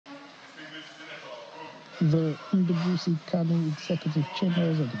The Ndubuisi Kanu Executive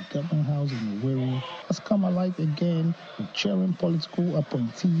Chambers at the Government House in Owerri has come alive again with cheering political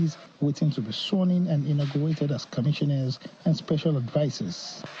appointees waiting to be sworn in and inaugurated as commissioners and special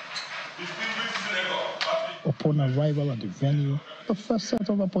advisors. Upon arrival at the venue, the first set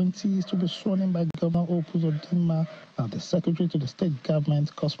of appointees to be sworn in by Governor Uzodimma are the Secretary to the State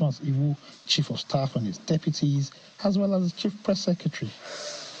Government, Cosmas Iwu, Chief of Staff and his deputies, as well as the Chief Press Secretary.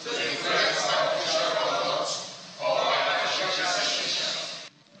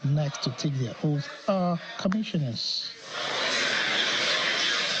 Next to take their oath are commissioners.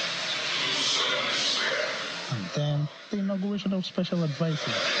 And then the inauguration of special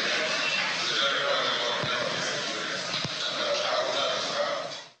advisors.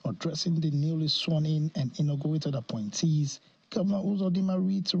 Addressing the newly sworn-in and inaugurated appointees, Governor Uzodimma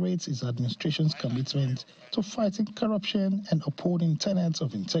reiterates his administration's commitment to fighting corruption and upholding tenets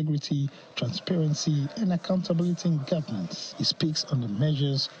of integrity, transparency, and accountability in governance. He speaks on the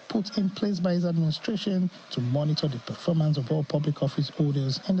measures put in place by his administration to monitor the performance of all public office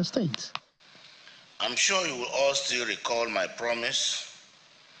holders in the state. I'm sure you will all still recall my promise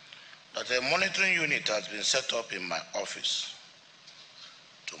that a monitoring unit has been set up in my office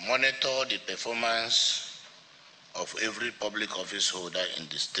to monitor the performance of every public office holder in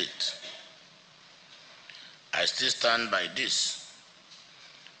the state. I still stand by this.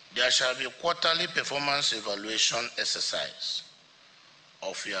 There shall be a quarterly performance evaluation exercise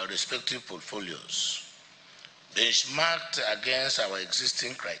of your respective portfolios, benchmarked against our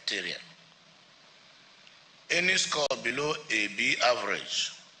existing criteria. Any score below a B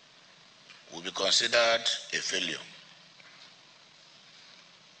average will be considered a failure.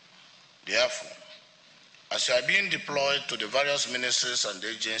 Therefore, as you are being deployed to the various ministries and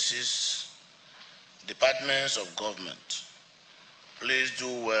agencies, departments of government, please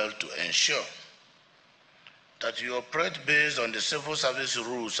do well to ensure that you operate based on the civil service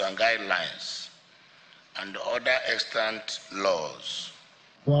rules and guidelines and other extant laws.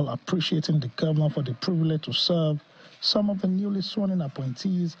 While appreciating the governor for the privilege to serve, some of the newly sworn-in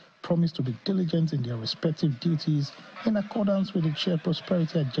appointees promised to be diligent in their respective duties in accordance with the shared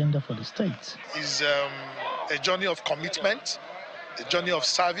prosperity agenda for the state. It's a journey of commitment, a journey of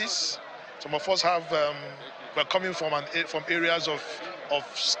service. Some of us we're coming from areas of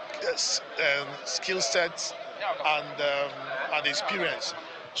skill sets and experience.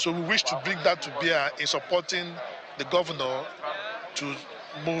 So we wish to bring that to bear in supporting the governor to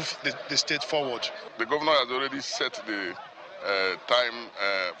move the state forward. The governor has already set the time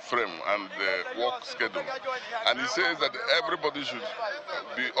frame and the work schedule, and he says that everybody should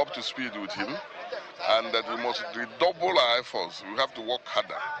be up to speed with him and that we must redouble our efforts. We have to work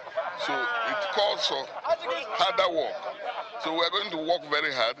harder. So it calls for harder work. So we're going to work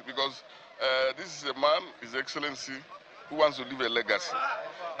very hard because this is a man, His Excellency, who wants to leave a legacy.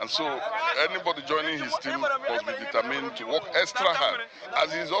 And so anybody joining his team must be determined to work extra hard,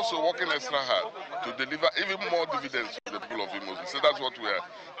 as he's also working extra hard to deliver even more dividends to the people of Imo. So that's what we are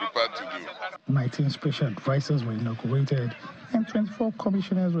prepared to do. 19 special advisors were inaugurated and 24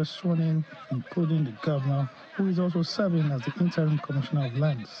 commissioners were sworn in, including the governor, who is also serving as the interim commissioner of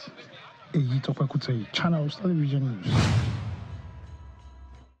lands. Channels Television News.